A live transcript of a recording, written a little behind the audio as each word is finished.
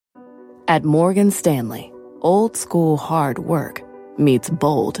At Morgan Stanley, old school hard work meets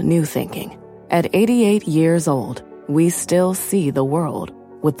bold new thinking. At 88 years old, we still see the world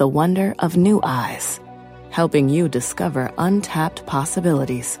with the wonder of new eyes, helping you discover untapped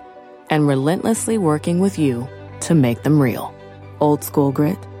possibilities and relentlessly working with you to make them real. Old school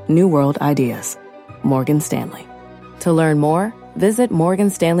grit, new world ideas. Morgan Stanley. To learn more, visit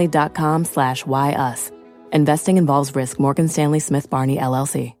morganstanley.com/whyus. Investing involves risk. Morgan Stanley Smith Barney,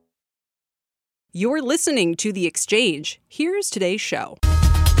 LLC. You're listening to The Exchange. Here's today's show.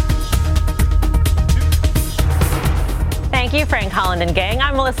 Thank you, Frank Holland and gang.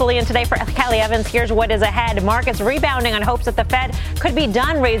 I'm Melissa Lee, and today for Kelly Evans, here's what is ahead. Markets rebounding on hopes that the Fed could be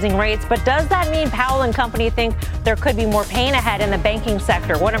done raising rates, but does that mean Powell and company think there could be more pain ahead in the banking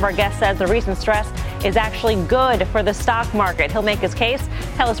sector? One of our guests says the recent stress is actually good for the stock market. He'll make his case,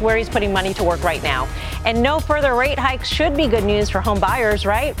 tell us where he's putting money to work right now. And no further rate hikes should be good news for home buyers,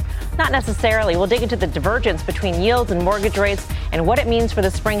 right? Not necessarily. We'll dig into the divergence between yields and mortgage rates and what it means for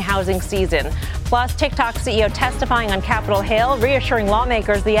the spring housing season. Plus, TikTok CEO testifying on Capitol Hill, reassuring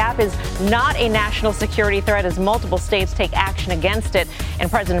lawmakers the app is not a national security threat as multiple states take action against it,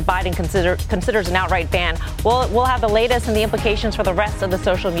 and President Biden considers an outright ban. We'll have the latest and the implications for the rest of the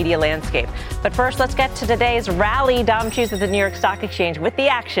social media landscape. But first, let's get to today's rally. Dom Chuse at the New York Stock Exchange with the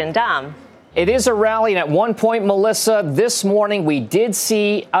action. Dom. It is a rally, and at one point, Melissa, this morning we did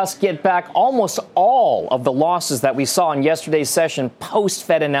see us get back almost all of the losses that we saw in yesterday's session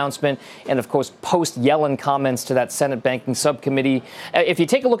post-Fed announcement and, of course, post-Yellen comments to that Senate Banking Subcommittee. If you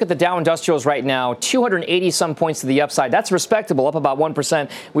take a look at the Dow Industrials right now, 280-some points to the upside. That's respectable, up about 1%.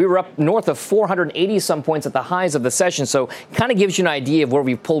 We were up north of 480-some points at the highs of the session, so kind of gives you an idea of where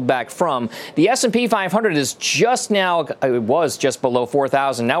we've pulled back from. The S&P 500 is just now, it was just below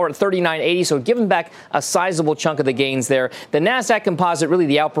 4,000. Now we're at 3980. So giving back a sizable chunk of the gains there. The NASDAQ composite, really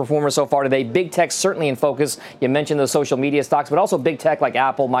the outperformer so far today. Big tech certainly in focus. You mentioned those social media stocks, but also big tech like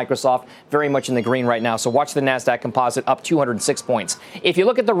Apple, Microsoft, very much in the green right now. So watch the NASDAQ composite up 206 points. If you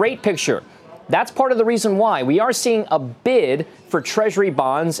look at the rate picture, that's part of the reason why we are seeing a bid for Treasury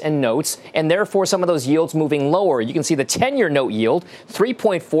bonds and notes, and therefore some of those yields moving lower. You can see the 10-year note yield,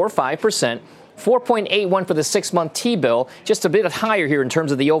 3.45%. 4.81 for the 6-month T-bill, just a bit higher here in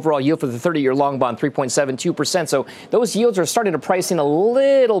terms of the overall yield for the 30-year long bond, 3.72%. So those yields are starting to price in a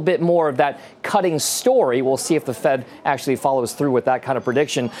little bit more of that cutting story. We'll see if the Fed actually follows through with that kind of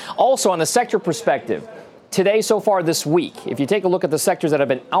prediction. Also, on the sector perspective, today so far this week, if you take a look at the sectors that have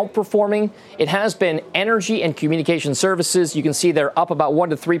been outperforming, it has been energy and communication services. You can see they're up about 1%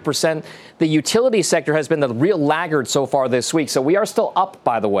 to 3%. The utility sector has been the real laggard so far this week. So we are still up,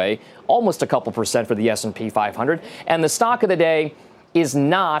 by the way, almost a couple percent for the S&P 500. And the stock of the day is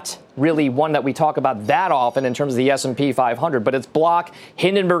not really one that we talk about that often in terms of the S&P 500, but it's Block.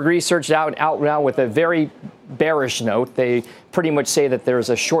 Hindenburg Research out now with a very bearish note. They pretty much say that there's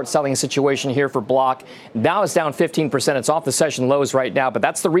a short selling situation here for Block. Now it's down 15%. It's off the session lows right now, but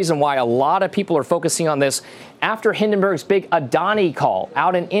that's the reason why a lot of people are focusing on this after Hindenburg's big Adani call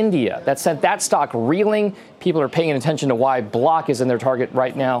out in India that sent that stock reeling. People are paying attention to why Block is in their target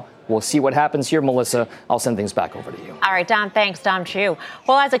right now. We'll see what happens here, Melissa. I'll send things back over to you. All right, Dom, thanks. Dom Chu.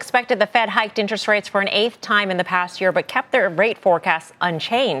 Well, as expected, the Fed hiked interest rates for an 8th time in the past year, but kept their rate forecasts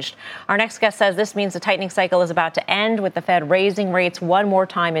unchanged. Our next guest says this means the tightening cycle is about to end, with the Fed raising rates one more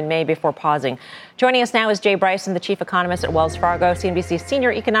time in May before pausing. Joining us now is Jay Bryson, the chief economist at Wells Fargo. CNBC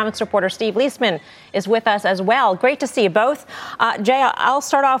senior economics reporter Steve Leisman is with us as well. Great to see you both. Jay, I'll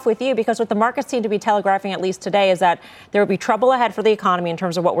start off with you, because what the markets seem to be telegraphing, at least today, is that there will be trouble ahead for the economy in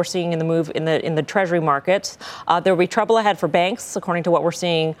terms of what we're seeing in the move in the Treasury markets. There will be trouble ahead for banks, according to what we're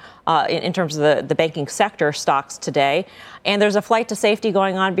seeing in terms of the banking sector stocks today. And there's a flight to safety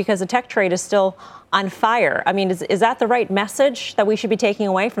going on because the tech trade is still on fire. I mean, is that the right message that we should be taking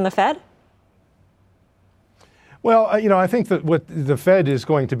away from the Fed? Well, I think that what the Fed is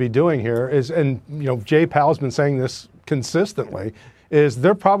going to be doing here is, and, Jay Powell's been saying this consistently, is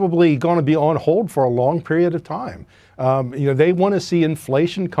they're probably going to be on hold for a long period of time. They want to see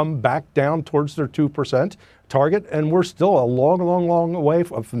inflation come back down towards their 2% target, and we're still a long way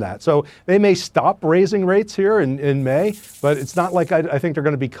from that. So they may stop raising rates here in May, but it's not like I think they're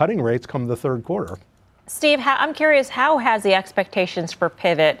going to be cutting rates come the third quarter. Steve, I'm curious, how has the expectations for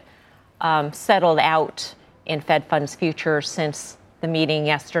pivot settled out in Fed funds futures since the meeting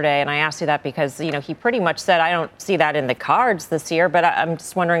yesterday? And I asked you that because, he pretty much said, I don't see that in the cards this year, but I'm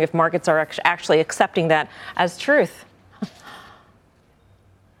just wondering if markets are actually accepting that as truth.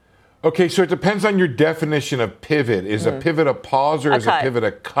 Okay, so it depends on your definition of pivot. Is a pivot a pause or is a pivot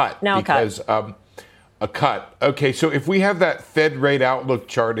a cut? No, because cut. a cut. Okay, so if we have that Fed rate outlook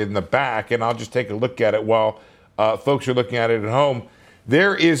chart in the back, and I'll just take a look at it while folks are looking at it at home,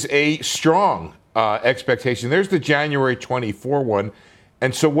 there is a strong expectation. There's the January 24 one.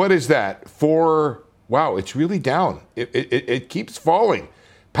 And so what is that? Wow, it's really down. It keeps falling.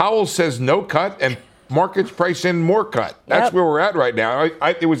 Powell says no cut, and markets price in more cut. That's where we're at right now.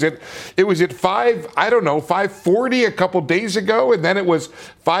 It was at 540 a couple days ago, and then it was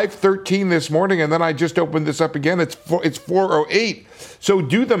 513 this morning, and then I just opened this up again. It's 408. So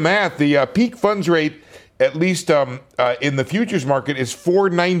do the math. The peak funds rate, at least in the futures market, is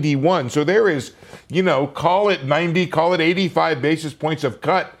 491. So there is, call it 90, call it 85 basis points of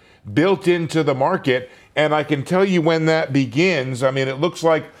cut built into the market. And I can tell you when that begins. I mean, it looks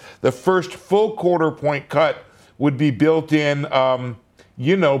like the first full quarter point cut would be built in, by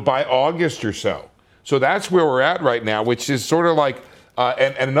August or so. So that's where we're at right now, which is sort of like,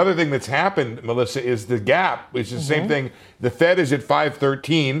 and another thing that's happened, Melissa, is the gap, which is the same thing. The Fed is at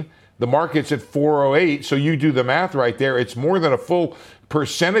 513. The market's at 408. So you do the math right there. It's more than a full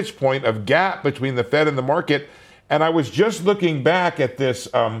percentage point of gap between the Fed and the market. And I was just looking back at this,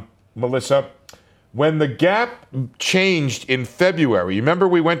 Melissa. When the gap changed in February, you remember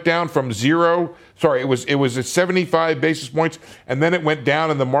we went down from zero. Sorry, it was at 75 basis points, and then it went down,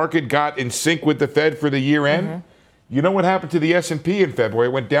 and the market got in sync with the Fed for the year end. Mm-hmm. You know what happened to the S&P in February?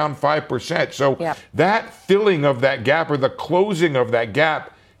 It went down 5%. So that filling of that gap, or the closing of that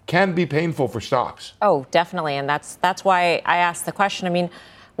gap, can be painful for stocks. Oh, definitely, and that's why I asked the question. I mean,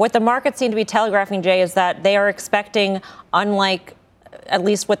 what the market seemed to be telegraphing, Jay, is that they are expecting, unlike at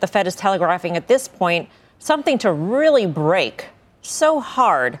least what the Fed is telegraphing at this point, something to really break so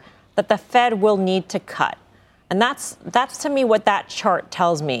hard that the Fed will need to cut. And that's to me what that chart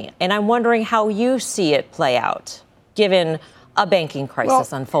tells me. And I'm wondering how you see it play out, given a banking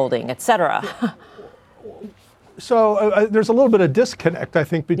crisis unfolding, et cetera. So there's a little bit of disconnect, I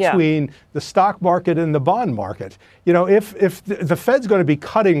think, between the stock market and the bond market. If the Fed's going to be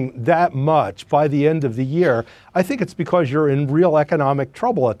cutting that much by the end of the year, I think it's because you're in real economic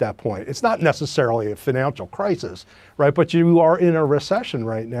trouble at that point. It's not necessarily a financial crisis, right? But you are in a recession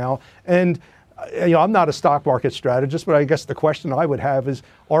right now. And I'm not a stock market strategist, but I guess the question I would have is,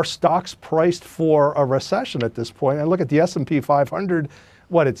 are stocks priced for a recession at this point? I look at the S&P 500.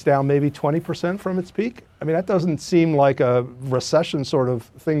 It's down maybe 20% from its peak? I mean, that doesn't seem like a recession sort of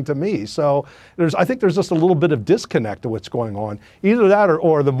thing to me. So I think there's just a little bit of disconnect to what's going on. Either that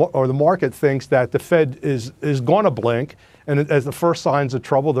or the market thinks that the Fed is going to blink, and as the first signs of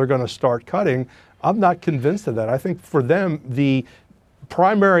trouble, they're going to start cutting. I'm not convinced of that. I think for them, the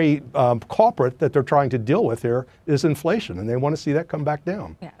primary culprit that they're trying to deal with here is inflation, and they want to see that come back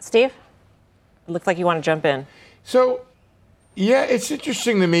down. Yeah. Steve, it looks like you want to jump in. So, yeah, it's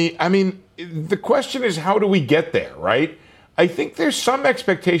interesting to me. I mean, the question is, how do we get there, right? I think there's some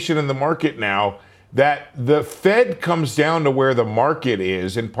expectation in the market now that the Fed comes down to where the market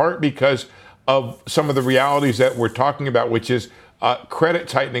is, in part because of some of the realities that we're talking about, which is credit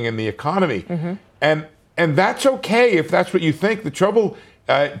tightening in the economy. Mm-hmm. And that's okay if that's what you think. The trouble,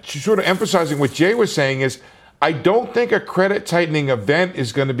 sort of emphasizing what Jay was saying, is I don't think a credit tightening event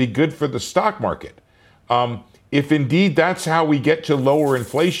is going to be good for the stock market. If indeed that's how we get to lower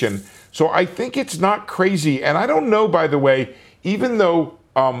inflation. So I think it's not crazy. And I don't know, by the way, even though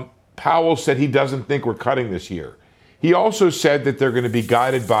Powell said he doesn't think we're cutting this year, he also said that they're going to be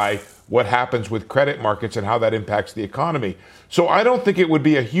guided by what happens with credit markets and how that impacts the economy. So I don't think it would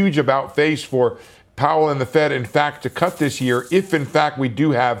be a huge about face for Powell and the Fed, in fact, to cut this year if, in fact, we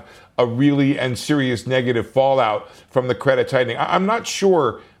do have a really and serious negative fallout from the credit tightening. I'm not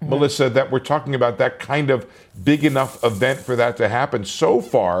sure, Melissa, that we're talking about that kind of big enough event for that to happen. So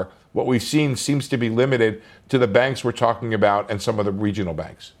far, what we've seen seems to be limited to the banks we're talking about and some of the regional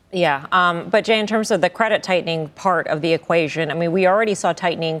banks. Yeah. But Jay, in terms of the credit tightening part of the equation, I mean, we already saw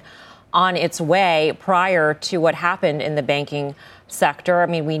tightening on its way prior to what happened in the banking sector. I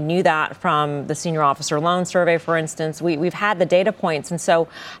mean, we knew that from the senior officer loan survey, for instance. We've had the data points. And so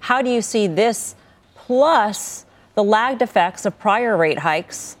how do you see this plus the lagged effects of prior rate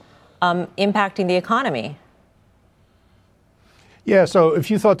hikes impacting the economy? Yeah, so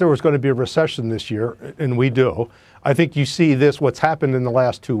if you thought there was going to be a recession this year, and we do, I think you see what's happened in the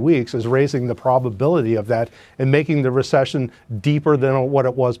last 2 weeks is raising the probability of that and making the recession deeper than what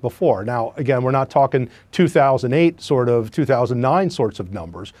it was before. Now, again, we're not talking 2008 2009 sorts of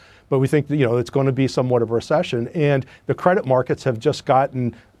numbers, but we think that, it's going to be somewhat of a recession. And the credit markets have just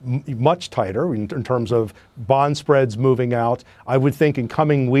gotten much tighter in terms of bond spreads moving out. I would think in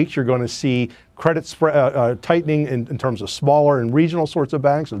coming weeks you're going to see credit spread tightening in terms of smaller and regional sorts of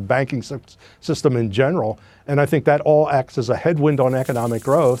banks, and banking system in general. And I think that all acts as a headwind on economic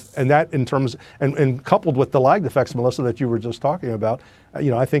growth. And that in terms, and coupled with the lagged effects, Melissa, that you were just talking about,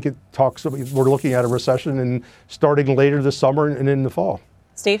 I think it talks, we're looking at a recession and starting later this summer and in the fall.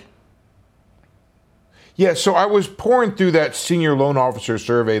 Steve? Yeah, so I was pouring through that senior loan officer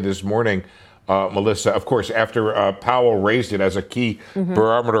survey this morning, Melissa, of course, after Powell raised it as a key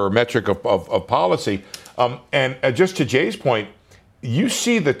barometer or metric of policy. And just to Jay's point, you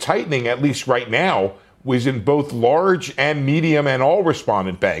see the tightening, at least right now, was in both large and medium and all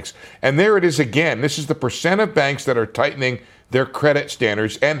respondent banks. And there it is again. This is the percent of banks that are tightening their credit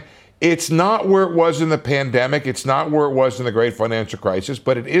standards. And it's not where it was in the pandemic. It's not where it was in the great financial crisis,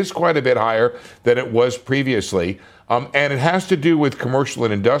 but it is quite a bit higher than it was previously. And it has to do with commercial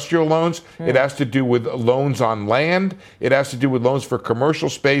and industrial loans. It has to do with loans on land. It has to do with loans for commercial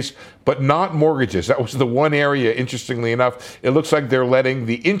space, but not mortgages. That was the one area, interestingly enough. It looks like they're letting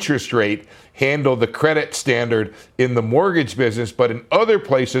the interest rate handle the credit standard in the mortgage business, but in other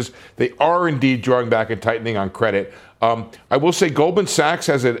places, they are indeed drawing back and tightening on credit. I will say Goldman Sachs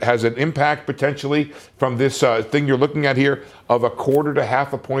has an impact potentially from this thing you're looking at here of 1/4 to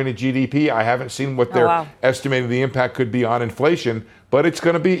 1/2 point of GDP. I haven't seen what they're estimating the impact could be on inflation, but it's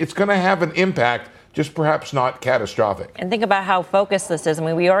going to have an impact, just perhaps not catastrophic. And think about how focused this is. I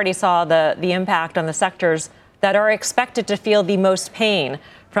mean, we already saw the impact on the sectors that are expected to feel the most pain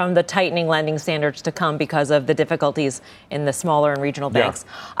from the tightening lending standards to come because of the difficulties in the smaller and regional banks.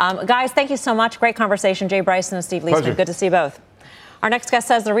 Guys, thank you so much. Great conversation. Jay Bryson and Steve Leisman. Good to see you both. Our next guest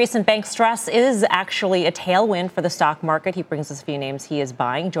says the recent bank stress is actually a tailwind for the stock market. He brings us a few names he is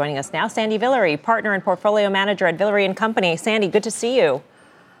buying. Joining us now, Sandy Villere, partner and portfolio manager at Villere & Company. Sandy, good to see you.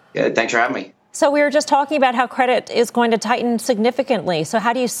 Yeah, thanks for having me. So we were just talking about how credit is going to tighten significantly. So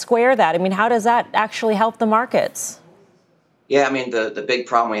how do you square that? I mean, how does that actually help the markets? Yeah, I mean, the big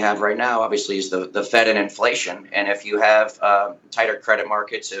problem we have right now, obviously, is the Fed and inflation. And if you have tighter credit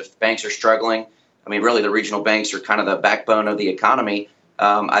markets, if banks are struggling, I mean, really, the regional banks are kind of the backbone of the economy.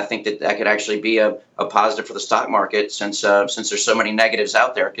 I think that could actually be a positive for the stock market since there's so many negatives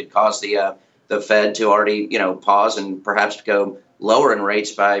out there. It could cause the Fed to already, pause and perhaps go lower in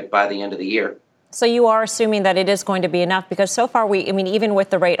rates by the end of the year. So you are assuming that it is going to be enough because so far even with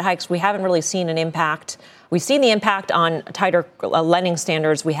the rate hikes, we haven't really seen an impact. We've seen the impact on tighter lending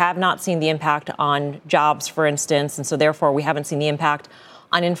standards. We have not seen the impact on jobs, for instance. And so therefore, we haven't seen the impact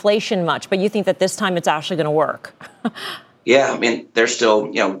on inflation much. But you think that this time it's actually going to work? Yeah, I mean, there's still,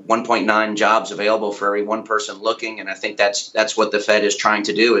 1.9 jobs available for every one person looking. And I think that's what the Fed is trying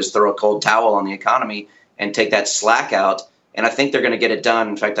to do, is throw a cold towel on the economy and take that slack out. And I think they're going to get it done.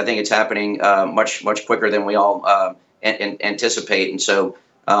 In fact, I think it's happening much quicker than we all anticipate. And so,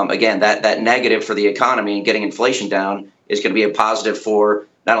 again, that negative for the economy and getting inflation down is going to be a positive for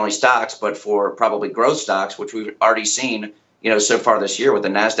not only stocks, but for probably growth stocks, which we've already seen, so far this year with the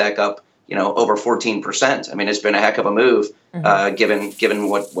NASDAQ up, over 14%. I mean, it's been a heck of a move, given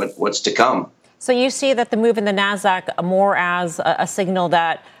what's to come. So you see that the move in the NASDAQ more as a signal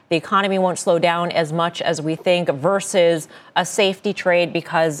that the economy won't slow down as much as we think versus a safety trade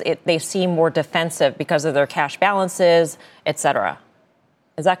because they seem more defensive because of their cash balances, et cetera.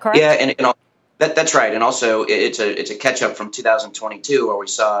 Is that correct? Yeah, and that's right. And also, it's a catch up from 2022 where we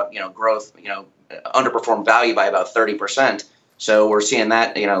saw growth underperform value by about 30%. So we're seeing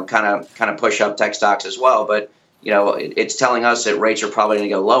that kind of push up tech stocks as well. But it's telling us that rates are probably going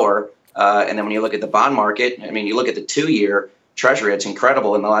to go lower. And then when you look at the bond market, I mean, you look at the 2-year Treasury, it's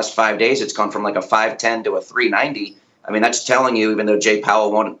incredible. In the last 5 days, it's gone from like a 5.10 to a 3.90. I mean, that's telling you, even though Jay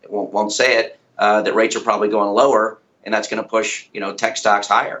Powell won't say it, that rates are probably going lower, and that's going to push tech stocks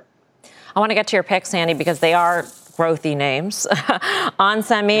higher. I want to get to your picks, Sandy, because they are growthy names.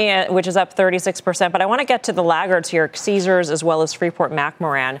 onsemi, which is up 36%, but I want to get to the laggards here, Caesars as well as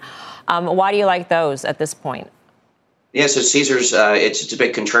Freeport-McMoRan. Why do you like those at this point? Yeah, so Caesars, it's a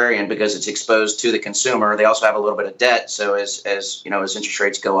bit contrarian because it's exposed to the consumer. They also have a little bit of debt, so as interest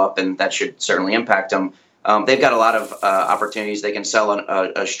rates go up, then that should certainly impact them. They've got a lot of opportunities. They can sell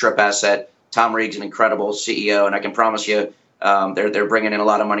a strip asset. Tom Reeg's an incredible CEO, and I can promise you, they're bringing in a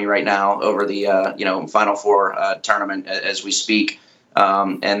lot of money right now over the Final Four tournament as we speak.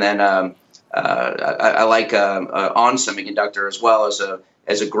 And then I like ON Semiconductor as well as a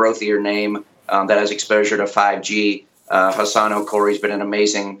growthier name that has exposure to 5G. Hassan Okori's been an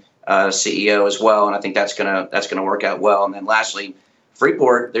amazing CEO as well, and I think that's gonna work out well. And then lastly,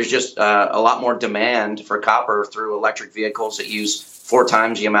 Freeport, there's just a lot more demand for copper through electric vehicles that use 4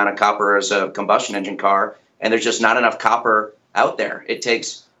 times the amount of copper as a combustion engine car, and there's just not enough copper out there. It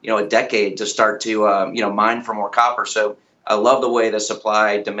takes a decade to start to, mine for more copper. So I love the way the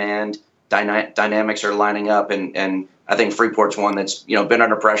supply demand dynamics are lining up. And I think Freeport's one that's, been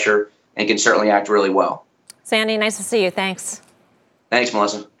under pressure and can certainly act really well. Sandy, nice to see you. Thanks. Thanks,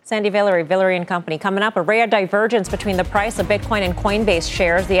 Melissa. Sandy Villere & Company. Coming up, a rare divergence between the price of Bitcoin and Coinbase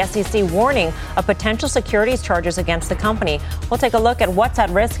shares. The SEC warning of potential securities charges against the company. We'll take a look at what's at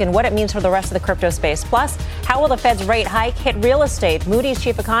risk and what it means for the rest of the crypto space. Plus, how will the Fed's rate hike hit real estate? Moody's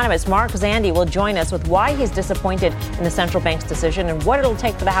chief economist Mark Zandi will join us with why he's disappointed in the central bank's decision and what it'll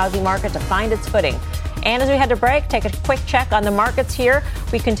take for the housing market to find its footing. And as we head to break, take a quick check on the markets here.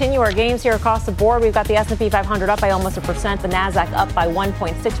 We continue our gains here across the board. We've got the S&P 500 up by almost 1%, the NASDAQ up by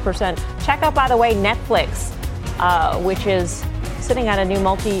 1.6%. Check out, by the way, Netflix, which is sitting at a new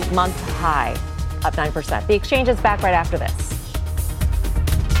multi-month high, up 9%. The exchange is back right after this.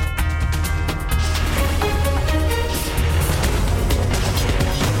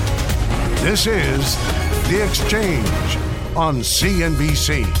 This is The Exchange on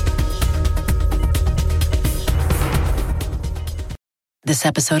CNBC. This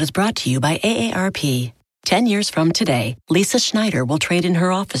episode is brought to you by AARP. 10 years from today, Lisa Schneider will trade in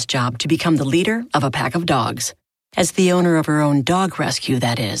her office job to become the leader of a pack of dogs. As the owner of her own dog rescue,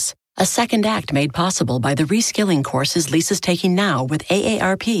 that is. A second act made possible by the reskilling courses Lisa's taking now with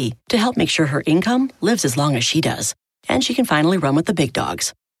AARP to help make sure her income lives as long as she does. And she can finally run with the big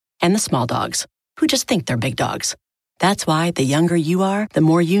dogs. And the small dogs, who just think they're big dogs. That's why the younger you are, the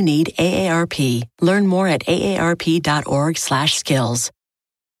more you need AARP. Learn more at aarp.org/skills.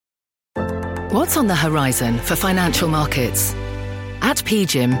 What's on the horizon for financial markets? At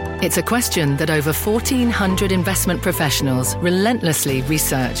PGIM, it's a question that over 1,400 investment professionals relentlessly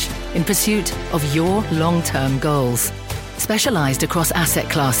research in pursuit of your long-term goals. Specialized across asset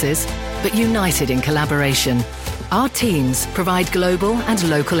classes, but united in collaboration, our teams provide global and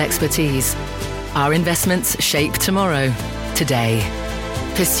local expertise. Our investments shape tomorrow, today.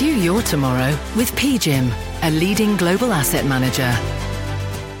 Pursue your tomorrow with PGIM, a leading global asset manager.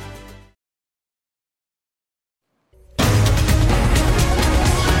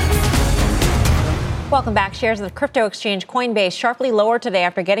 Welcome back. Shares of the crypto exchange Coinbase sharply lower today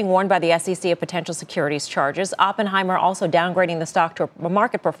after getting warned by the SEC of potential securities charges. Oppenheimer also downgrading the stock to a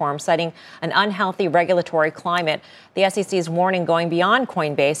market perform, citing an unhealthy regulatory climate. The SEC is warning going beyond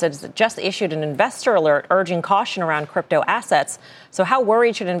Coinbase. It's just issued an investor alert urging caution around crypto assets. So how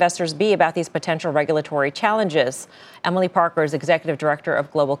worried should investors be about these potential regulatory challenges? Emily Parker is Executive Director of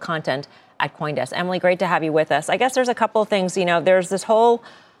Global Content at CoinDesk. Emily, great to have you with us. I guess there's a couple of things. There's this whole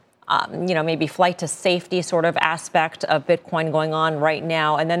maybe flight to safety sort of aspect of Bitcoin going on right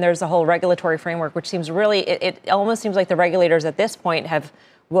now. And then there's a whole regulatory framework, which seems really, it almost seems like the regulators at this point have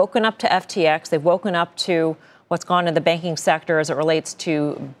woken up to FTX. They've woken up to what's gone in the banking sector as it relates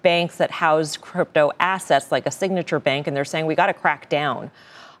to banks that house crypto assets like a Signature Bank. And they're saying we got to crack down.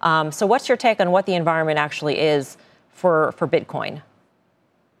 So what's your take on what the environment actually is for Bitcoin?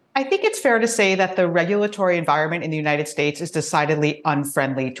 I think it's fair to say that the regulatory environment in the United States is decidedly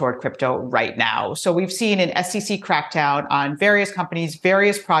unfriendly toward crypto right now. So we've seen an SEC crackdown on various companies,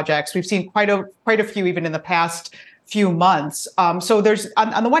 various projects. We've seen quite a few even in the past few months. So there's,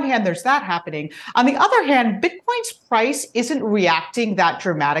 on the one hand, there's that happening. On the other hand, Bitcoin's price isn't reacting that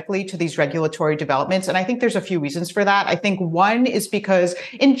dramatically to these regulatory developments. And I think there's a few reasons for that. I think one is because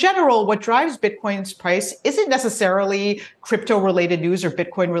in general, what drives Bitcoin's price isn't necessarily crypto-related news or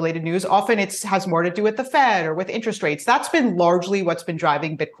Bitcoin-related news. Often it has more to do with the Fed or with interest rates. That's been largely what's been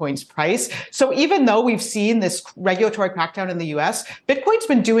driving Bitcoin's price. So even though we've seen this regulatory crackdown in the US, Bitcoin's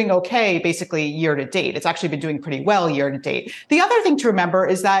been doing okay basically year to date. It's actually been doing pretty well year to date. The other thing to remember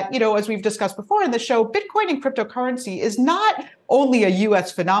is that, as we've discussed before in the show, Bitcoin and cryptocurrency is not only a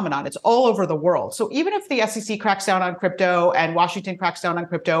US phenomenon. It's all over the world. So even if the SEC cracks down on crypto and Washington cracks down on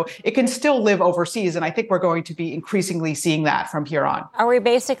crypto, it can still live overseas. And I think we're going to be increasingly seeing that from here on. Are we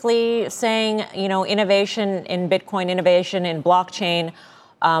basically saying, innovation in Bitcoin, innovation in blockchain,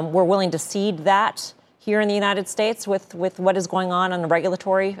 we're willing to cede that here in the United States with what is going on a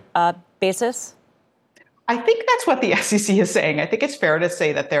regulatory basis? I think that's what the SEC is saying. I think it's fair to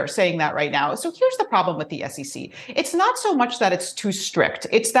say that they're saying that right now. So here's the problem with the SEC. It's not so much that it's too strict.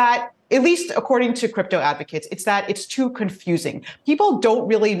 It's that at least according to crypto advocates, it's that it's too confusing. People don't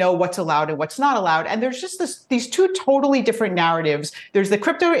really know what's allowed and what's not allowed. And there's just these two totally different narratives. There's the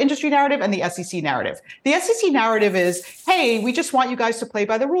crypto industry narrative and the SEC narrative. The SEC narrative is, hey, we just want you guys to play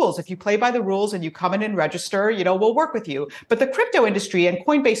by the rules. If you play by the rules and you come in and register, we'll work with you. But the crypto industry and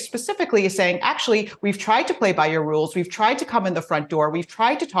Coinbase specifically is saying, actually, we've tried to play by your rules. We've tried to come in the front door. We've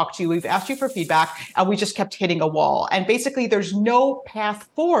tried to talk to you. We've asked you for feedback, and we just kept hitting a wall. And basically, there's no path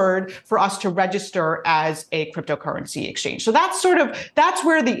forward for us to register as a cryptocurrency exchange. So that's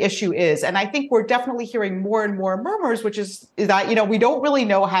where the issue is. And I think we're definitely hearing more and more murmurs, which is that, we don't really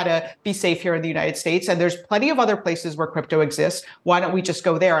know how to be safe here in the United States. And there's plenty of other places where crypto exists. Why don't we just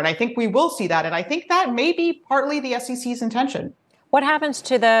go there? And I think we will see that. And I think that may be partly the SEC's intention. What happens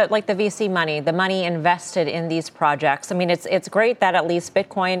to the VC money, the money invested in these projects? I mean, it's great that at least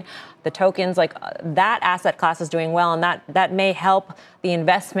Bitcoin, the tokens, that asset class is doing well, and that may help the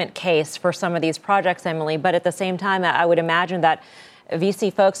investment case for some of these projects, Emily. But at the same time, I would imagine that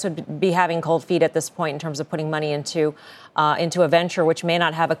VC folks would be having cold feet at this point in terms of putting money into a venture which may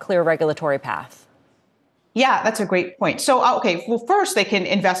not have a clear regulatory path. Yeah, that's a great point. So, first, they can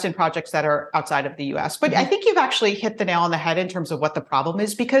invest in projects that are outside of the U.S. But I think you've actually hit the nail on the head in terms of what the problem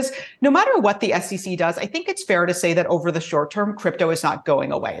is, because no matter what the SEC does, I think it's fair to say that over the short term, crypto is not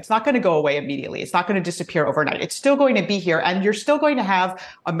going away. It's not going to go away immediately. It's not going to disappear overnight. It's still going to be here. And you're still going to have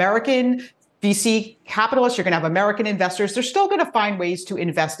American VC capitalists, you're going to have American investors. They're still going to find ways to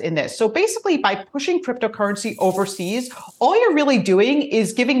invest in this. So basically, by pushing cryptocurrency overseas, all you're really doing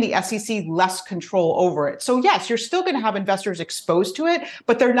is giving the SEC less control over it. So yes, you're still going to have investors exposed to it,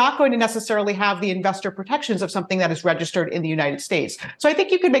 but they're not going to necessarily have the investor protections of something that is registered in the United States. So I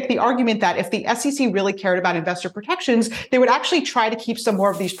think you could make the argument that if the SEC really cared about investor protections, they would actually try to keep some more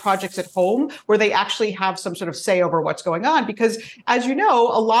of these projects at home where they actually have some sort of say over what's going on. Because as you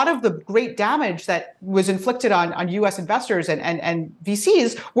know, a lot of the great damage that was inflicted on U.S. investors and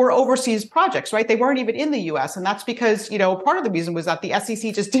VCs were overseas projects, right? They weren't even in the U.S. And that's because, part of the reason was that the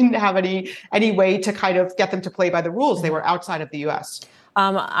SEC just didn't have any way to kind of get them to play by the rules. They were outside of the U.S.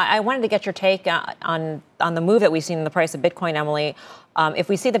 I wanted to get your take on the move that we've seen in the price of Bitcoin, Emily. If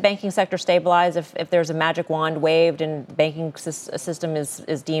we see the banking sector stabilize, if there's a magic wand waved and banking system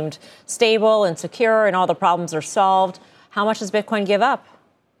is deemed stable and secure and all the problems are solved, how much does Bitcoin give up?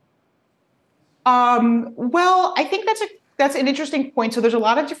 Well, I think that's an interesting point. So there's a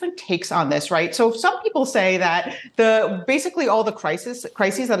lot of different takes on this, right? So some people say that basically all the crises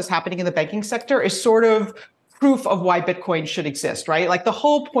that is happening in the banking sector is sort of proof of why Bitcoin should exist, right? Like the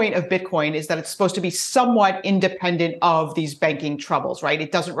whole point of Bitcoin is that it's supposed to be somewhat independent of these banking troubles, right?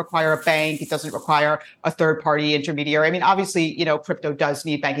 It doesn't require a bank. It doesn't require a third-party intermediary. I mean, obviously, crypto does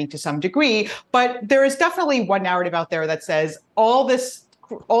need banking to some degree, but there is definitely one narrative out there that says all these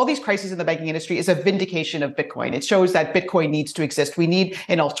crises in the banking industry is a vindication of Bitcoin. It shows that Bitcoin needs to exist. We need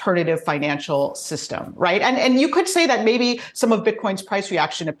an alternative financial system, right? And you could say that maybe some of Bitcoin's price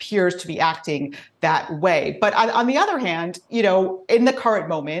reaction appears to be acting that way. But on the other hand, in the current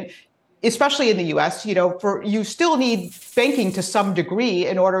moment, especially in the U.S., you still need banking to some degree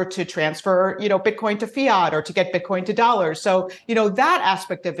in order to transfer, Bitcoin to fiat or to get Bitcoin to dollars. So, that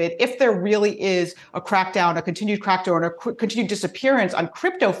aspect of it, if there really is a crackdown, a continued crackdown, or a continued disappearance on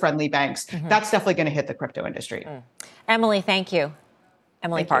crypto-friendly banks, that's definitely going to hit the crypto industry. Emily, thank you.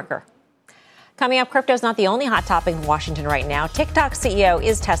 Emily Parker. Coming up, crypto is not the only hot topic in Washington right now. TikTok CEO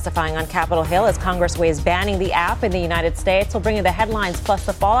is testifying on Capitol Hill as Congress weighs banning the app in the United States. We'll bring you the headlines plus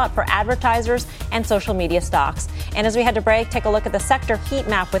the fallout for advertisers and social media stocks. And as we head to break, take a look at the sector heat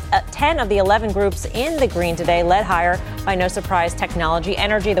map with 10 of the 11 groups in the green today, led higher by no surprise technology.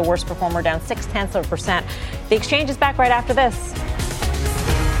 Energy, the worst performer, down 0.6%. The exchange is back right after this.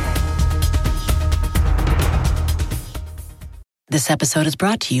 This episode is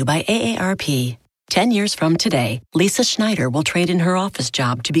brought to you by AARP. 10 years from today, Lisa Schneider will trade in her office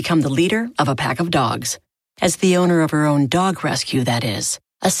job to become the leader of a pack of dogs. As the owner of her own dog rescue, that is.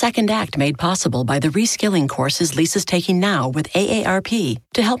 A second act made possible by the reskilling courses Lisa's taking now with AARP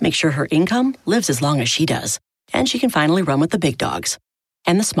to help make sure her income lives as long as she does. And she can finally run with the big dogs.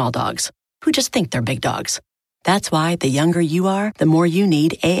 And the small dogs, who just think they're big dogs. That's why the younger you are, the more you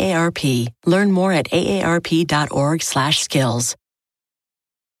need AARP. Learn more at aarp.org/skills.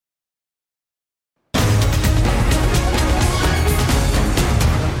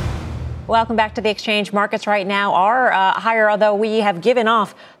 Welcome back to the exchange. Markets right now are higher, although we have given up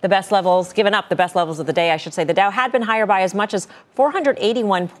the best levels of the day, I should say. The Dow had been higher by as much as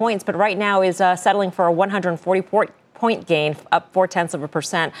 481 points, but right now is settling for a 140 point gain, up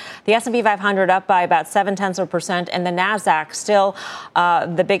 0.4%. The S&P 500 up by about 0.7%, and the Nasdaq still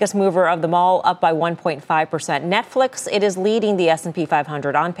the biggest mover of them all, up by 1.5%. Netflix, it is leading the S&P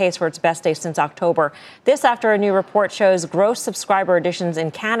 500, on pace for its best day since October. This after a new report shows gross subscriber additions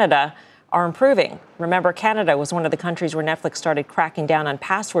in Canada are improving. Remember, Canada was one of the countries where Netflix started cracking down on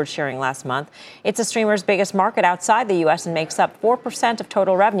password sharing last month. It's the streamer's biggest market outside the U.S. and makes up 4% of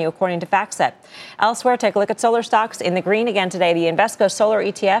total revenue, according to FactSet. Elsewhere, take a look at solar stocks in the green again today. The Invesco Solar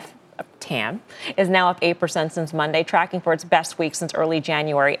ETF, TAN, is now up 8% since Monday, tracking for its best week since early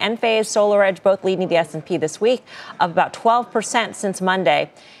January. Enphase, SolarEdge, both leading the S&P this week, up about 12% since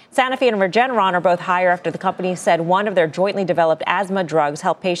Monday. Sanofi and Regeneron are both higher after the company said one of their jointly developed asthma drugs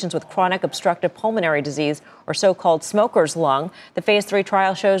helped patients with chronic obstructive pulmonary disease, or so-called smoker's lung. The phase 3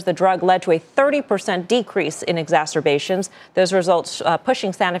 trial shows the drug led to a 30% decrease in exacerbations. Those results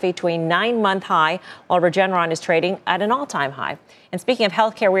pushing Sanofi to a 9-month high, while Regeneron is trading at an all-time high. And speaking of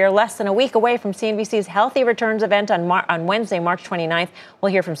healthcare, we are less than a week away from CNBC's Healthy Returns event on Wednesday, March 29th.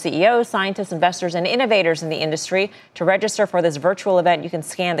 We'll hear from CEOs, scientists, investors, and innovators in the industry. To register for this virtual event, you can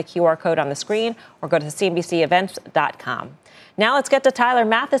scan the QR code on the screen or go to CNBCevents.com. Now let's get to Tyler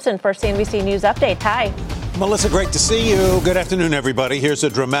Mathisen for CNBC News Update. Ty. Melissa, great to see you. Good afternoon, everybody. Here's a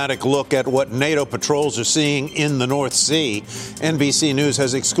dramatic look at what NATO patrols are seeing in the North Sea. NBC News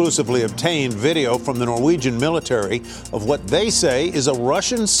has exclusively obtained video from the Norwegian military of what they say is a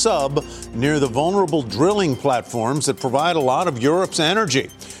Russian sub near the vulnerable drilling platforms that provide a lot of Europe's energy,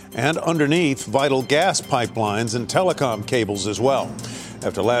 and underneath vital gas pipelines and telecom cables as well.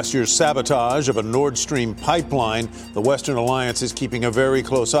 After last year's sabotage of a Nord Stream pipeline, the Western Alliance is keeping a very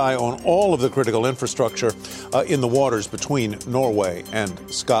close eye on all of the critical infrastructure in the waters between Norway and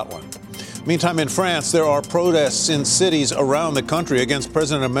Scotland. Meantime, in France, there are protests in cities around the country against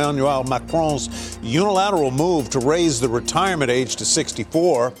President Emmanuel Macron's unilateral move to raise the retirement age to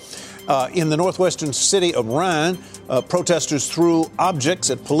 64. In the northwestern city of Rennes, protesters threw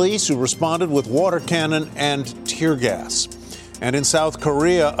objects at police who responded with water cannon and tear gas. And in South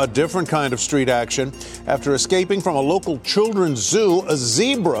Korea, a different kind of street action. After escaping from a local children's zoo, a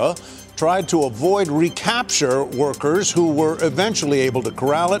zebra tried to avoid recapture workers who were eventually able to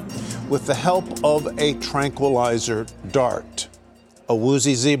corral it with the help of a tranquilizer dart. A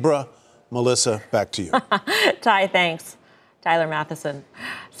woozy zebra? Melissa, back to you. Ty, thanks. Tyler Mathisen.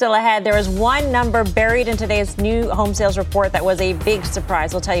 Still ahead, there is one number buried in today's new home sales report that was a big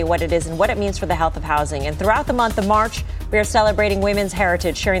surprise. We'll tell you what it is and what it means for the health of housing. And throughout the month of March, we are celebrating women's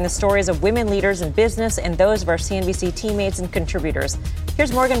heritage, sharing the stories of women leaders in business and those of our CNBC teammates and contributors.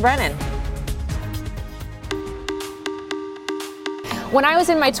 Here's Morgan Brennan. When I was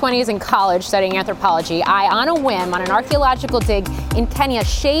in my 20s in college studying anthropology, I, on a whim, on an archaeological dig in Kenya,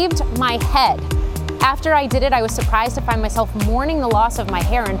 shaved my head. After I did it, I was surprised to find myself mourning the loss of my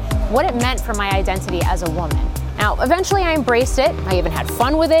hair and what it meant for my identity as a woman. Now, eventually I embraced it. I even had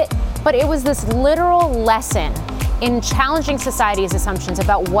fun with it, but it was this literal lesson in challenging society's assumptions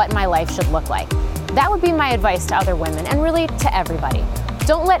about what my life should look like. That would be my advice to other women and really to everybody.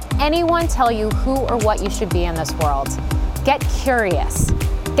 Don't let anyone tell you who or what you should be in this world. Get curious.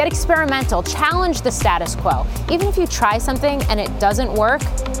 Get experimental, challenge the status quo. Even if you try something and it doesn't work,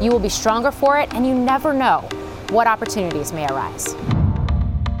 you will be stronger for it, and you never know what opportunities may arise.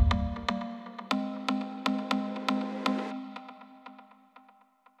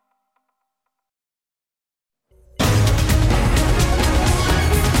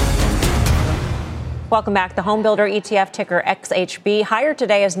 Welcome back. The home builder ETF, ticker XHB, higher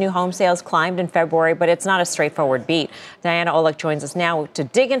today as new home sales climbed in February, but it's not a straightforward beat. Diana Olick joins us now to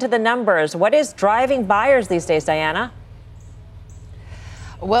dig into the numbers. What is driving buyers these days, Diana?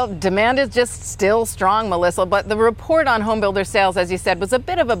 Well, demand is just still strong, Melissa, but the report on home builder sales, as you said, was a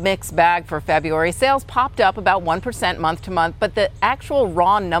bit of a mixed bag for February. Sales popped up about 1% month to month, but the actual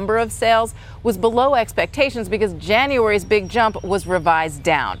raw number of sales was below expectations because January's big jump was revised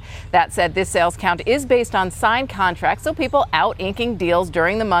down. That said, this sales count is based on signed contracts, so people out inking deals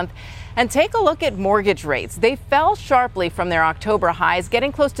during the month. And take a look at mortgage rates. They fell sharply from their October highs,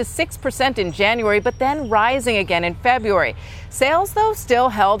 getting close to 6% in January, but then rising again in February. Sales, though, still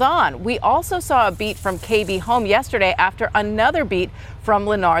held on. We also saw a beat from KB Home yesterday after another beat from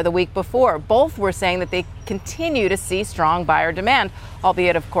Lennar the week before. Both were saying that they continue to see strong buyer demand,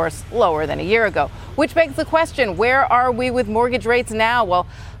 albeit, of course, lower than a year ago. Which begs the question, where are we with mortgage rates now? Well,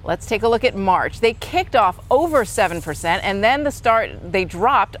 let's take a look at March. They kicked off over 7%, and then they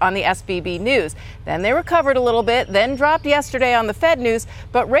dropped on the SVB news. Then they recovered a little bit, then dropped yesterday on the Fed news,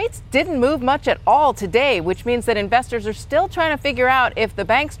 but rates didn't move much at all today, which means that investors are still trying to figure out if the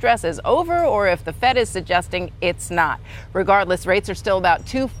bank stress is over or if the Fed is suggesting it's not. Regardless, rates are still about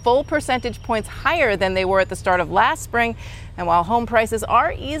 2 full percentage points higher than they were at the start of last spring, and while home prices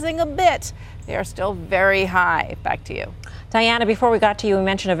are easing a bit, they are still very high. Back to you. Diana, before we got to you, we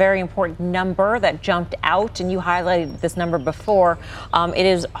mentioned a very important number that jumped out, and you highlighted this number before. It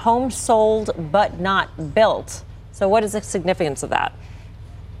is homes sold but not built. So what is the significance of that?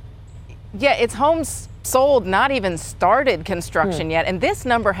 Yeah, it's homes sold, not even started construction yet. And this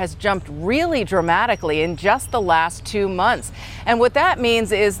number has jumped really dramatically in just the last 2 months. And what that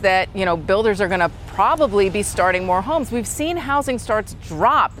means is that, builders are going to probably be starting more homes. We've seen housing starts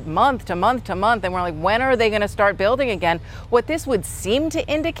drop month to month to month. And we're like, when are they going to start building again? What this would seem to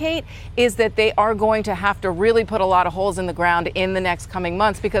indicate is that they are going to have to really put a lot of holes in the ground in the next coming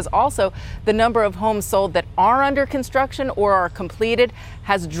months, because also the number of homes sold that are under construction or are completed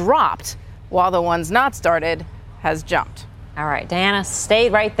has dropped, while the ones not started has jumped. All right, Diana, stay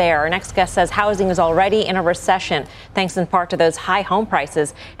right there. Our next guest says housing is already in a recession, thanks in part to those high home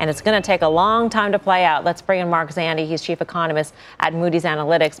prices, and it's going to take a long time to play out. Let's bring in Mark Zandi. He's chief economist at Moody's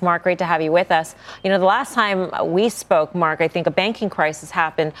Analytics. Mark, great to have you with us. The last time we spoke, Mark, I think a banking crisis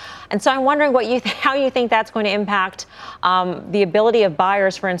happened, and so I'm wondering how you think that's going to impact the ability of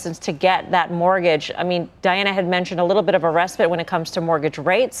buyers, for instance, to get that mortgage. I mean, Diana had mentioned a little bit of a respite when it comes to mortgage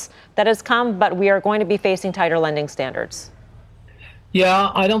rates that has come, but we are going to be facing tighter lending standards.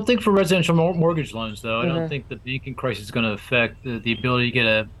 Yeah, I don't think for residential mortgage loans, though. I don't think the banking crisis is going to affect the ability to get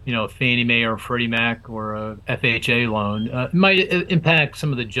a Fannie Mae or Freddie Mac or a FHA loan. It might impact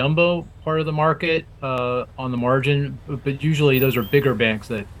some of the jumbo part of the market on the margin, but usually those are bigger banks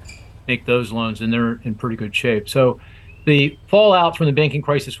that make those loans, and they're in pretty good shape. So the fallout from the banking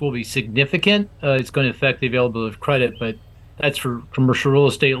crisis will be significant. It's going to affect the availability of credit, but that's for commercial real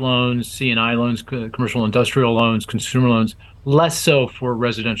estate loans, C&I loans, commercial industrial loans, consumer loans, less so for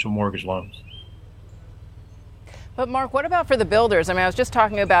residential mortgage loans. But Mark, what about for the builders? I mean, I was just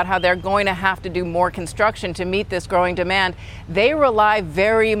talking about how they're going to have to do more construction to meet this growing demand. They rely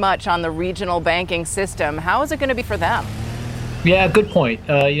very much on the regional banking system. How is it going to be for them? Yeah, good point.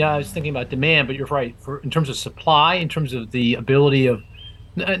 I was thinking about demand, but you're right. In terms of supply, in terms of the ability of,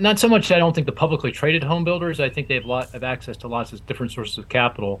 not so much, I don't think the publicly traded home builders, I think they have access to lots of different sources of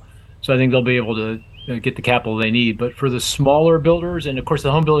capital. So I think they'll be able to get the capital they need. But for the smaller builders, and of course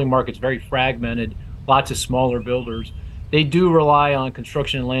the home building market's very fragmented, lots of smaller builders, they do rely on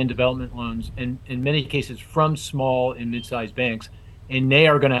construction and land development loans, and in many cases from small and mid-sized banks, and they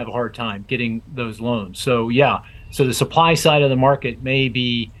are going to have a hard time getting those loans. So so the supply side of the market may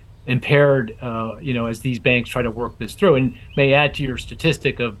be impaired, as these banks try to work this through, and may add to your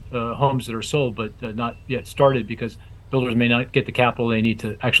statistic of homes that are sold but not yet started, because builders may not get the capital they need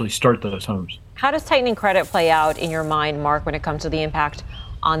to actually start those homes. How does tightening credit play out in your mind, Mark, when it comes to the impact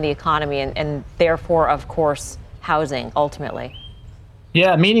on the economy and therefore, of course, housing ultimately?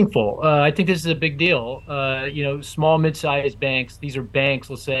 Yeah, meaningful. I think this is a big deal. Small, mid-sized banks, these are banks,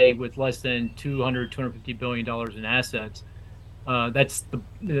 let's say, with less than $250 billion in assets. That's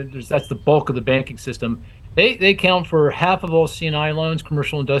the bulk of the banking system. They account for half of all C&I loans,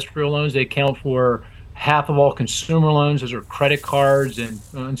 commercial industrial loans. They account for half of all consumer loans. Those are credit cards and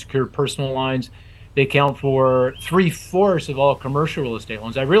unsecured personal lines. They account for 3/4 of all commercial real estate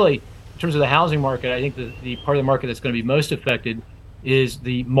loans. In terms of the housing market, I think the part of the market that's going to be most affected is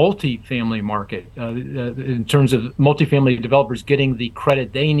the multifamily market, in terms of multifamily developers getting the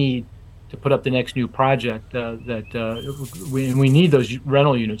credit they need to put up the next new project. We need those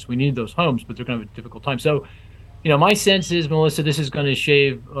rental units, we need those homes, but they're going to have a difficult time. So, my sense is, Melissa, this is going to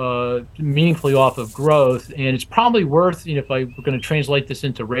shave meaningfully off of growth, and it's probably worth, if we're going to translate this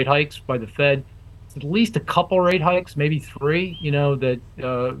into rate hikes by the Fed, it's at least a couple rate hikes, maybe 3.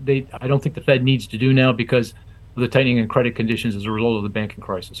 I don't think the Fed needs to do now because of the tightening in credit conditions as a result of the banking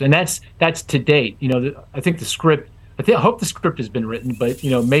crisis, and that's to date. I hope the script has been written, but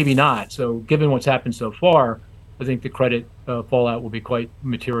maybe not. So, given what's happened so far, I think the credit fallout will be quite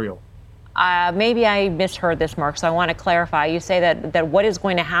material. Maybe I misheard this, Mark, so I want to clarify. You say that what is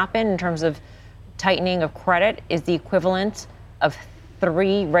going to happen in terms of tightening of credit is the equivalent of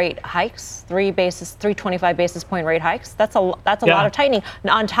 3 rate hikes, 325 basis point rate hikes. That's a lot of tightening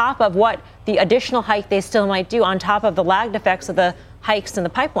on top of what the additional hike they still might do on top of the lagged effects of the hikes in the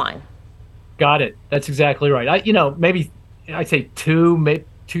pipeline. Got it. That's exactly right. Maybe I'd say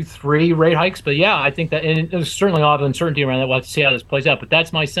 2-3 rate hikes, but yeah, I think that, and there's certainly a lot of uncertainty around that. We'll have to see how this plays out, but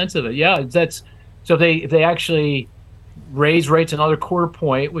that's my sense of it. Yeah, that's so if they actually raise rates another quarter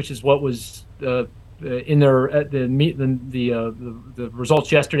point, which is what was in their the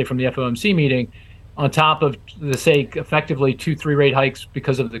results yesterday from the FOMC meeting, on top of effectively 2-3 rate hikes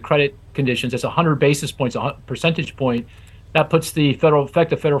because of the credit conditions. That's 100 basis points, a percentage point. That puts the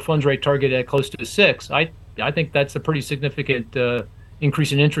effective federal funds rate target at close to 6. I think that's a pretty significant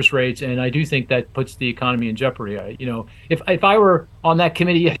increase in interest rates, and I do think that puts the economy in jeopardy. If I were on that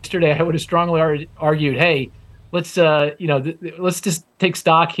committee yesterday, I would have strongly argued, hey, let's just take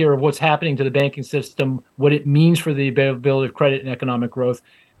stock here of what's happening to the banking system, what it means for the availability of credit and economic growth.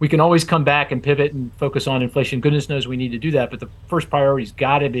 We can always come back and pivot and focus on inflation. Goodness knows we need to do that, but the first priority's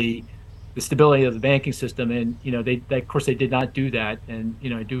got to be the stability of the banking system. And they of course they did not do that, and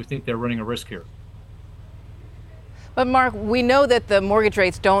I do think they're running a risk here. But Mark, we know that the mortgage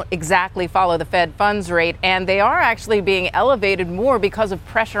rates don't exactly follow the Fed funds rate, and they are actually being elevated more because of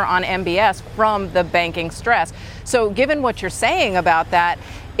pressure on MBS from the banking stress. So given what you're saying about that,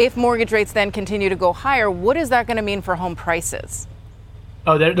 if mortgage rates then continue to go higher, what is that going to mean for home prices?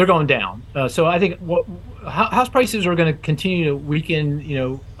 Oh, they're going down. So I think house prices are going to continue to weaken,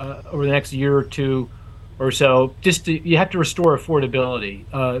 over the next year or two or so. You have to restore affordability.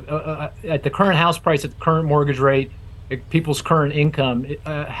 At the current house price, at the current mortgage rate, at people's current income,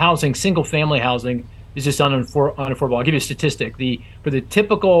 housing, single-family housing, is just unaffordable. I'll give you a statistic. For the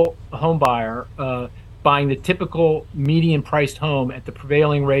typical home buyer buying the typical median-priced home at the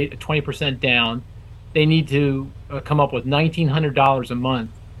prevailing rate at 20% down, they need to come up with $1,900 a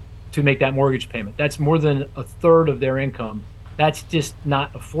month to make that mortgage payment. That's more than a third of their income. That's just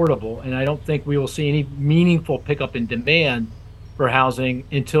not affordable, and I don't think we will see any meaningful pickup in demand for housing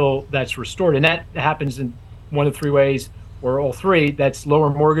until that's restored. And that happens in one of 3 ways, or all 3. That's lower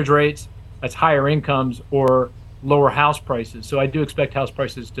mortgage rates, that's higher incomes, or lower house prices. So I do expect house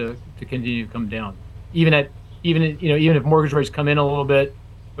prices to continue to come down. Even if mortgage rates come in a little bit,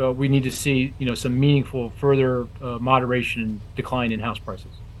 we need to see some meaningful further moderation and decline in house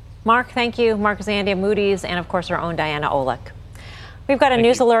prices. Mark, thank you. Mark Zandi of Moody's, and of course our own Diana Olick. We've got a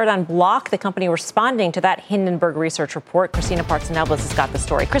news alert on Block, the company responding to that Hindenburg research report. Christina Partsinevelos has got the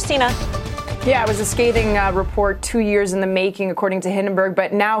story. Christina. Yeah, it was a scathing report 2 years in the making, according to Hindenburg.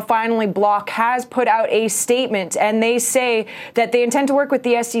 But now, finally, Block has put out a statement, and they say that they intend to work with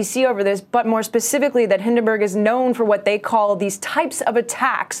the SEC over this, but more specifically that Hindenburg is known for what they call these types of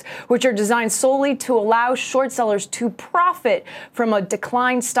attacks, which are designed solely to allow short sellers to profit from a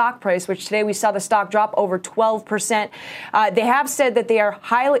declined stock price, which today we saw the stock drop over 12%. They have said that they are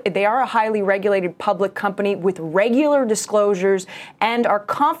a highly regulated public company with regular disclosures and are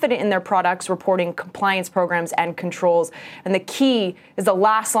confident in their products, reporting compliance programs and controls. And the key is the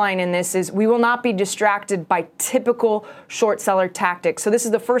last line in this is we will not be distracted by typical short seller tactics. So this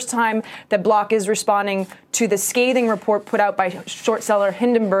is the first time that Block is responding to the scathing report put out by short seller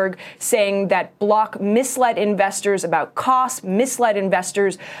Hindenburg, saying that Block misled investors about costs, misled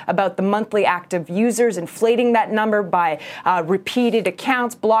investors about the monthly active users, inflating that number by repeated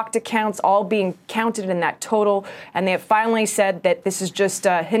accounts, blocked accounts, all being counted in that total. And they have finally said that this is just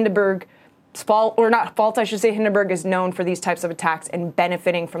Hindenburg fault, or not fault, I should say. Hindenburg is known for these types of attacks and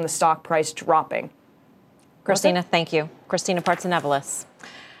benefiting from the stock price dropping. Christina, thank you. Christina Partsinevelos.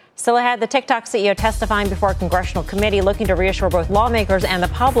 Still ahead, the TikTok CEO testifying before a congressional committee looking to reassure both lawmakers and the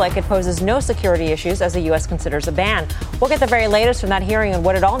public it poses no security issues as the U.S. considers a ban. We'll get the very latest from that hearing and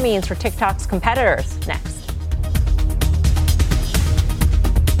what it all means for TikTok's competitors next.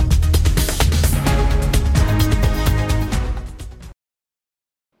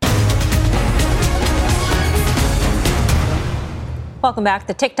 Welcome back.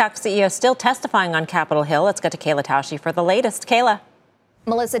 The TikTok CEO still testifying on Capitol Hill. Let's get to Kayla Tausche for the latest. Kayla.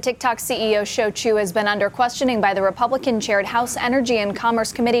 Melissa, TikTok CEO Shou Chew has been under questioning by the Republican-chaired House Energy and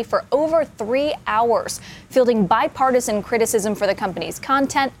Commerce Committee for over 3 hours, fielding bipartisan criticism for the company's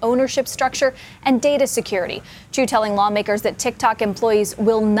content, ownership structure, and data security. Chew telling lawmakers that TikTok employees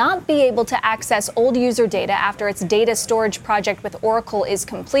will not be able to access old user data after its data storage project with Oracle is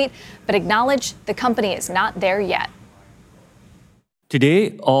complete, but acknowledged the company is not there yet.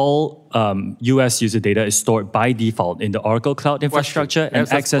 Today, all U.S. user data is stored by default in the Oracle Cloud infrastructure, and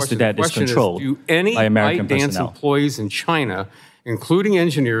access to that is controlled by American personnel. ByteDance employees in China, including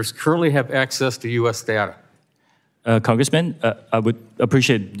engineers, currently have access to U.S. data? Congressman, I would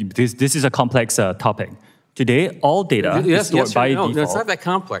appreciate this. This is a complex topic. Today, all data is stored by default. No, it's not that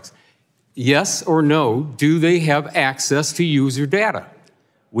complex. Yes or no, do they have access to user data?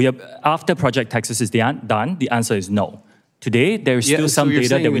 After Project Texas is done, the answer is no. Today, there is still some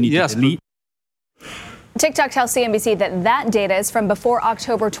data that we need to delete. TikTok tells CNBC that that data is from before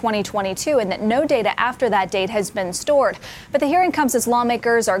October 2022 and that no data after that date has been stored. But the hearing comes as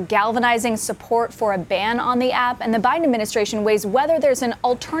lawmakers are galvanizing support for a ban on the app, and the Biden administration weighs whether there's an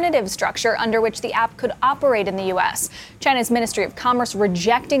alternative structure under which the app could operate in the U.S. China's Ministry of Commerce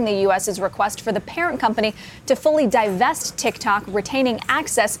rejecting the U.S.'s request for the parent company to fully divest TikTok, retaining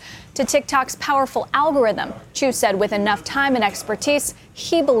access to TikTok's powerful algorithm. Chu said with enough time and expertise,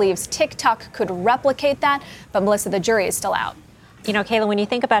 he believes TikTok could replicate that. But Melissa, the jury is still out. You know, Kayla, when you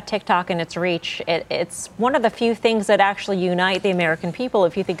think about TikTok and its reach, it's one of the few things that actually unite the American people.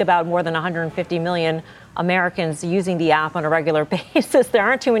 If you think about more than 150 million Americans using the app on a regular basis, there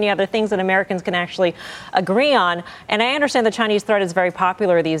aren't too many other things that Americans can actually agree on. And I understand the Chinese threat is very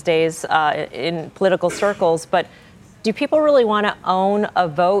popular these days in political circles, but do people really want to own a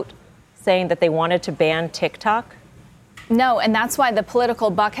vote saying that they wanted to ban TikTok? No, and that's why the political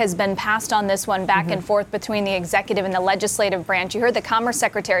buck has been passed on this one back and forth between the executive and the legislative branch. You heard the Commerce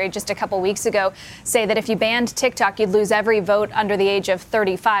Secretary just a couple weeks ago say that if you banned TikTok, you'd lose every vote under the age of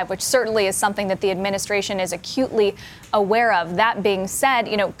 35, which certainly is something that the administration is acutely aware of. That being said,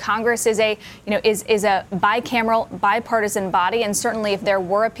 Congress is a bicameral, bipartisan body, and certainly if there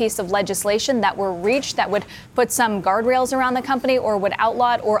were a piece of legislation that were reached that would put some guardrails around the company or would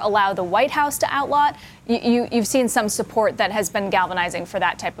outlaw it or allow the White House to outlaw it, you've seen some support that has been galvanizing for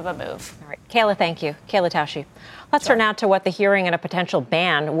that type of a move. All right, Kayla, thank you. Kayla Tausche. Let's turn now to what the hearing and a potential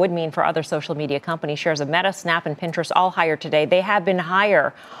ban would mean for other social media companies. Shares of Meta, Snap, and Pinterest all higher today. They have been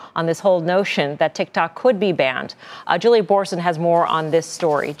higher on this whole notion that TikTok could be banned. Julia Borson has more on this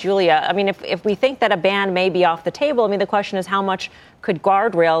story. Julia, I mean, if we think that a ban may be off the table, I mean, the question is how much could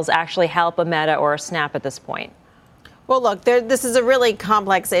guardrails actually help a Meta or a Snap at this point? Well, look, this is a really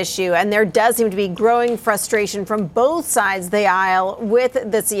complex issue, and there does seem to be growing frustration from both sides of the aisle with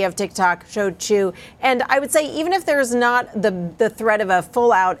the CEO of TikTok, Shou Chew. And I would say even if there's not the threat of a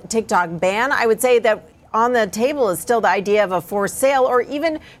full-out TikTok ban, I would say that on the table is still the idea of a forced sale or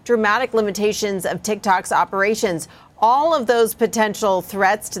even dramatic limitations of TikTok's operations. All of those potential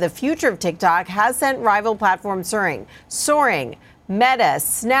threats to the future of TikTok has sent rival platforms soaring. Meta,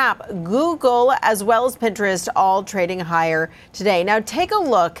 Snap, Google, as well as Pinterest, all trading higher today. Now, take a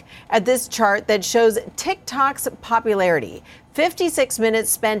look at this chart that shows TikTok's popularity. 56 minutes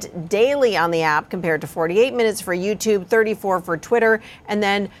spent daily on the app compared to 48 minutes for YouTube, 34 for Twitter, and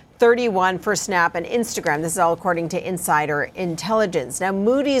then 31 for Snap and Instagram. This is all according to Insider Intelligence. Now,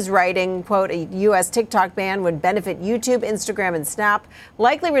 Moody's writing, quote, a U.S. TikTok ban would benefit YouTube, Instagram, and Snap,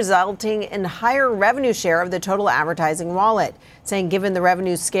 likely resulting in higher revenue share of the total advertising wallet. Saying given the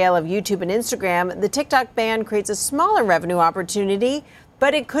revenue scale of YouTube and Instagram, the TikTok ban creates a smaller revenue opportunity,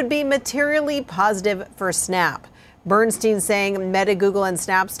 but it could be materially positive for Snap. Bernstein saying Meta, Google, and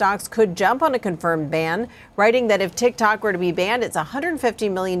Snap stocks could jump on a confirmed ban, writing that if TikTok were to be banned, its 150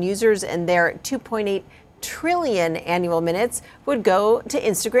 million users and their 2.8 trillion annual minutes would go to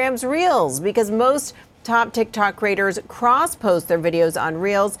Instagram's Reels, because most top TikTok creators cross-post their videos on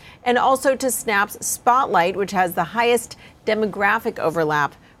Reels, and also to Snap's Spotlight, which has the highest demographic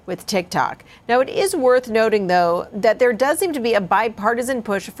overlap with TikTok. Now, it is worth noting, though, that there does seem to be a bipartisan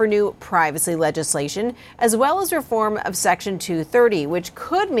push for new privacy legislation, as well as reform of Section 230, which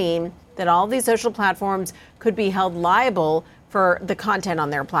could mean that all of these social platforms could be held liable for the content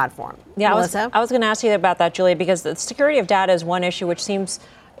on their platform. Yeah, Melissa? I was going to ask you about that, Julia, because the security of data is one issue which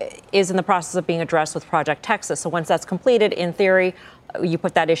is in the process of being addressed with Project Texas. So once that's completed, in theory, you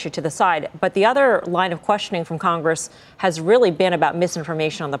put that issue to the side. But the other line of questioning from Congress has really been about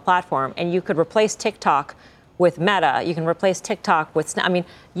misinformation on the platform. And you could replace TikTok with Meta. You can replace TikTok with, I mean,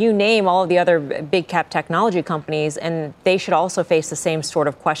 you name all of the other big cap technology companies, and they should also face the same sort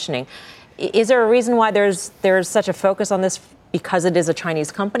of questioning. Is there a reason why there's such a focus on this because it is a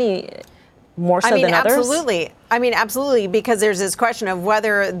Chinese company? More so than others? Absolutely, because there's this question of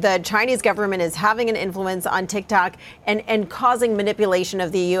whether the Chinese government is having an influence on TikTok and causing manipulation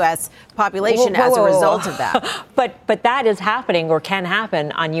of the U.S. population as a result of that. But that is happening or can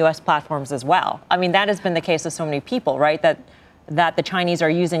happen on U.S. platforms as well. I mean, that has been the case of so many people, right? That the Chinese are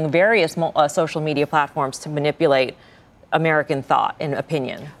using various social media platforms to manipulate American thought and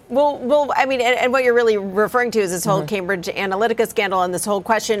opinion. Well, I mean, and what you're really referring to is this whole Cambridge Analytica scandal and this whole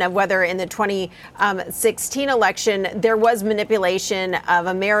question of whether in the 2016 election there was manipulation of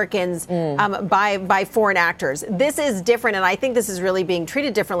Americans by foreign actors. This is different, and I think this is really being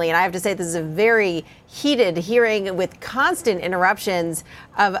treated differently. And I have to say, this is a very heated hearing with constant interruptions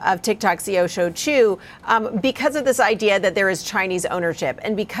of TikTok CEO Shou Chew because of this idea that there is Chinese ownership,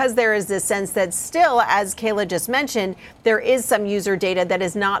 and because there is this sense that still, as Kayla just mentioned, there is some user data that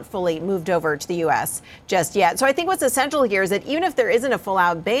is not fully moved over to the U.S. just yet. So I think what's essential here is that even if there isn't a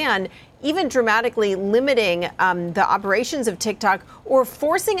full-out ban, even dramatically limiting the operations of TikTok or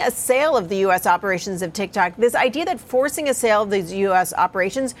forcing a sale of the U.S. operations of TikTok, this idea that forcing a sale of these U.S.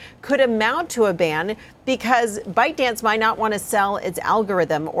 operations could amount to a ban because ByteDance might not want to sell its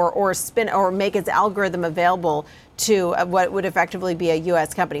algorithm or spin or make its algorithm available to what would effectively be a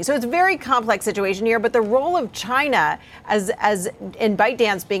U.S. company. So it's a very complex situation here, but the role of China as in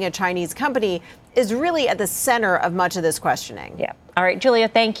ByteDance being a Chinese company is really at the center of much of this questioning. Yeah. All right, Julia,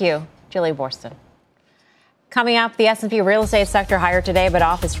 thank you. Julia Boorstin. Coming up, the S&P real estate sector higher today, but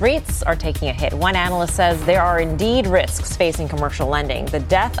office REITs are taking a hit. One analyst says there are indeed risks facing commercial lending. The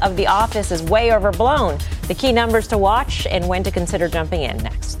death of the office is way overblown. The key numbers to watch and when to consider jumping in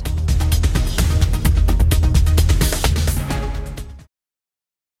next.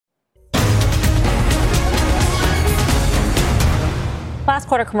 Last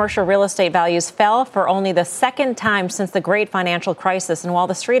quarter, commercial real estate values fell for only the second time since the great financial crisis. And while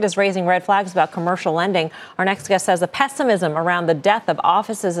the street is raising red flags about commercial lending, our next guest says the pessimism around the death of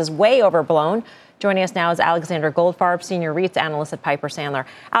offices is way overblown. Joining us now is Alexander Goldfarb, senior REITs analyst at Piper Sandler.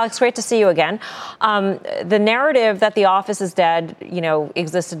 Alex, great to see you again. The narrative that the office is dead,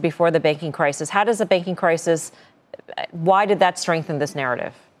 existed before the banking crisis. How does the banking crisis, why did that strengthen this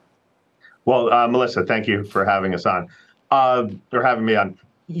narrative? Well, Melissa, thank you for having us on. They're having me on.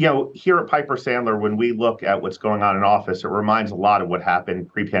 Here at Piper Sandler, when we look at what's going on in office, it reminds a lot of what happened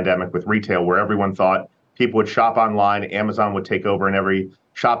pre-pandemic with retail, where everyone thought people would shop online, Amazon would take over, and every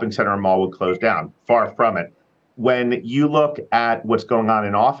shopping center and mall would close down. Far from it. When you look at what's going on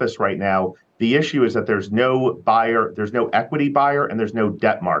in office right now, the issue is that there's no buyer, there's no equity buyer, and there's no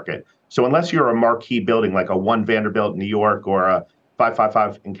debt market. So unless you're a marquee building like a One Vanderbilt in New York or a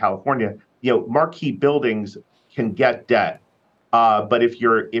 555 in California, marquee buildings can get debt. But if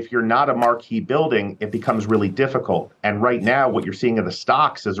you're not a marquee building, it becomes really difficult. And right now, what you're seeing in the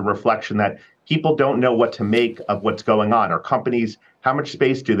stocks is a reflection that people don't know what to make of what's going on. Are companies, how much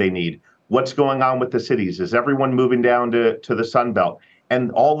space do they need? What's going on with the cities? Is everyone moving down to the Sun Belt?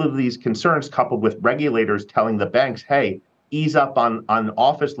 And all of these concerns coupled with regulators telling the banks, hey, ease up on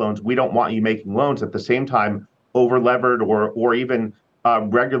office loans. We don't want you making loans. At the same time, over-levered or even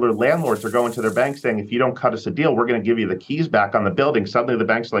regular landlords are going to their banks saying, if you don't cut us a deal, we're going to give you the keys back on the building. Suddenly the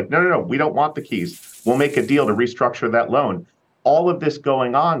banks are like, no, we don't want the keys. We'll make a deal to restructure that loan. All of this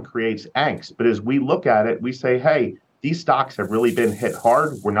going on creates angst. But as we look at it, we say, hey, these stocks have really been hit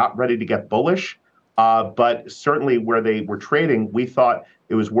hard. We're not ready to get bullish. But certainly where they were trading, we thought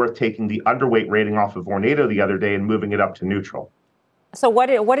it was worth taking the underweight rating off of Vornado the other day and moving it up to neutral. So what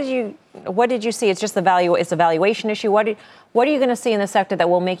did you see? It's just it's a valuation issue. What are you going to see in the sector that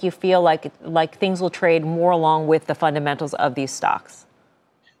will make you feel like things will trade more along with the fundamentals of these stocks?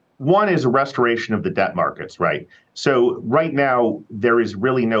 One is a restoration of the debt markets, right? So right now, there is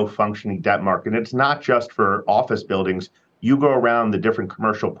really no functioning debt market. It's not just for office buildings. You go around the different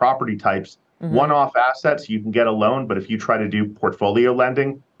commercial property types, one-off assets, you can get a loan. But if you try to do portfolio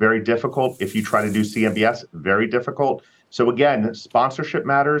lending, very difficult. If you try to do CMBS, very difficult. So again, sponsorship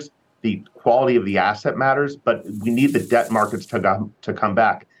matters, the quality of the asset matters, but we need the debt markets to come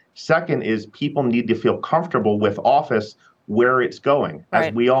back. Second is people need to feel comfortable with office where it's going. Right.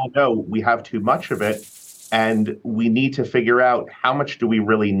 As we all know, we have too much of it, and we need to figure out how much do we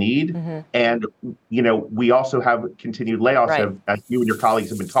really need. And, we also have continued layoffs, right, as you and your colleagues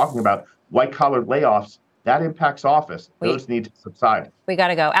have been talking about, white-collar layoffs. That impacts office. Those need to subside. We got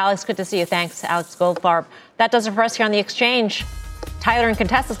to go. Alex, good to see you. Thanks, Alex Goldfarb. That does it for us here on The Exchange. Tyler and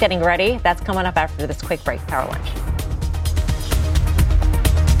Contessa's getting ready. That's coming up after this quick break. Power Lunch.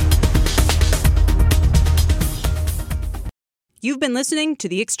 You've been listening to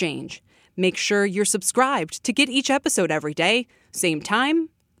The Exchange. Make sure you're subscribed to get each episode every day. Same time,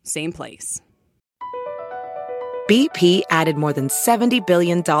 same place. BP added more than $70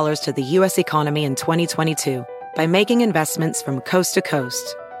 billion to the U.S. economy in 2022 by making investments from coast to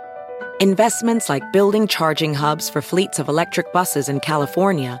coast. Investments like building charging hubs for fleets of electric buses in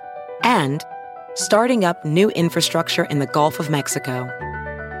California and starting up new infrastructure in the Gulf of Mexico.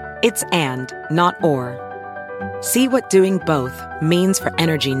 It's and, not or. See what doing both means for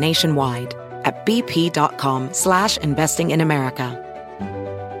energy nationwide at bp.com/investing in America.